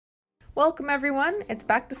Welcome everyone, it's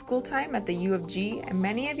back to school time at the U of G, and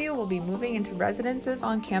many of you will be moving into residences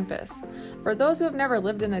on campus. For those who have never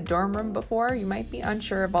lived in a dorm room before, you might be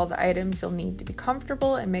unsure of all the items you'll need to be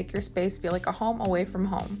comfortable and make your space feel like a home away from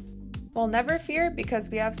home. Well, never fear, because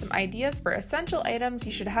we have some ideas for essential items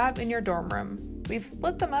you should have in your dorm room. We've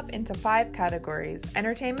split them up into 5 categories: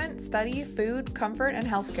 entertainment, study, food, comfort, and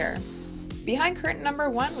healthcare. Behind curtain number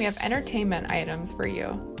 1, we have entertainment items for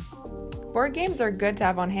you. Board games are good to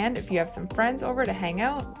have on hand if you have some friends over to hang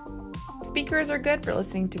out. Speakers are good for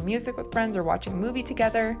listening to music with friends or watching a movie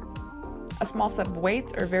together. A small set of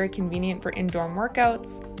weights are very convenient for indoor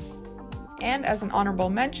workouts. And as an honorable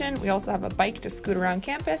mention, we also have a bike to scoot around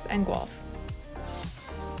campus and Guelph.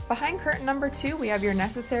 Behind curtain number 2, we have your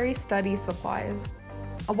necessary study supplies.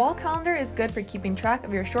 A wall calendar is good for keeping track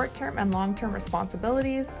of your short-term and long-term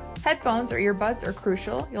responsibilities. Headphones or earbuds are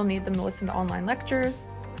crucial. You'll need them to listen to online lectures.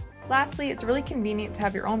 Lastly, it's really convenient to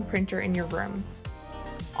have your own printer in your room.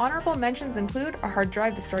 Honorable mentions include a hard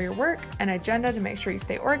drive to store your work, an agenda to make sure you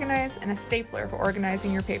stay organized, and a stapler for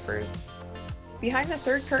organizing your papers. Behind the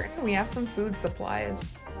third curtain, we have some food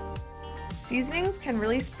supplies. Seasonings can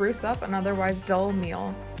really spruce up an otherwise dull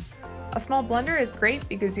meal. A small blender is great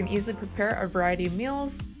because you can easily prepare a variety of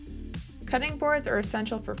meals. Cutting boards are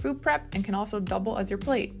essential for food prep and can also double as your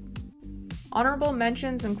plate. Honorable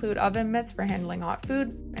mentions include oven mitts for handling hot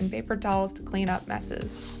food and paper towels to clean up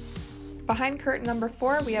messes. Behind curtain number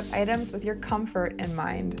 4, we have items with your comfort in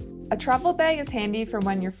mind. A travel bag is handy for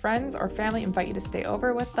when your friends or family invite you to stay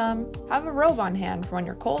over with them. Have a robe on hand for when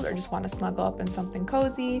you're cold or just want to snuggle up in something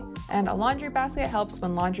cozy. And a laundry basket helps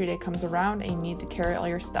when laundry day comes around and you need to carry all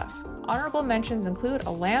your stuff. Honorable mentions include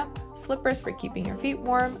a lamp, slippers for keeping your feet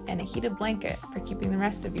warm, and a heated blanket for keeping the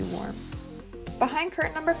rest of you warm. Behind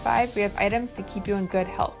curtain number 5, we have items to keep you in good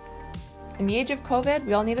health. In the age of COVID,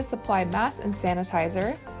 we all need to supply masks and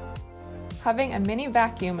sanitizer. Having a mini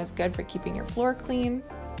vacuum is good for keeping your floor clean.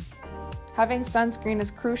 Having sunscreen is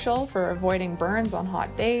crucial for avoiding burns on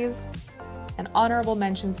hot days. And honorable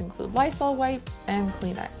mentions include Lysol wipes and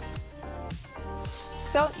Kleenex.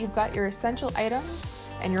 So you've got your essential items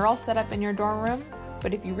and you're all set up in your dorm room,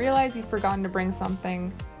 but if you realize you've forgotten to bring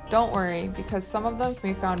something, don't worry, because some of them can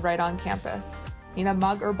be found right on campus. Need a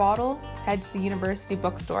mug or bottle? Head to the university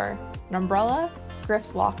bookstore. An umbrella?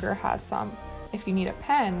 Griff's Locker has some. If you need a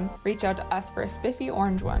pen, reach out to us for a spiffy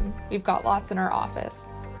orange one. We've got lots in our office.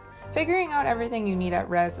 Figuring out everything you need at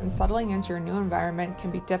res and settling into your new environment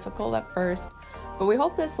can be difficult at first, but we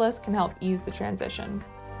hope this list can help ease the transition.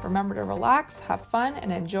 Remember to relax, have fun,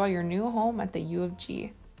 and enjoy your new home at the U of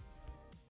G.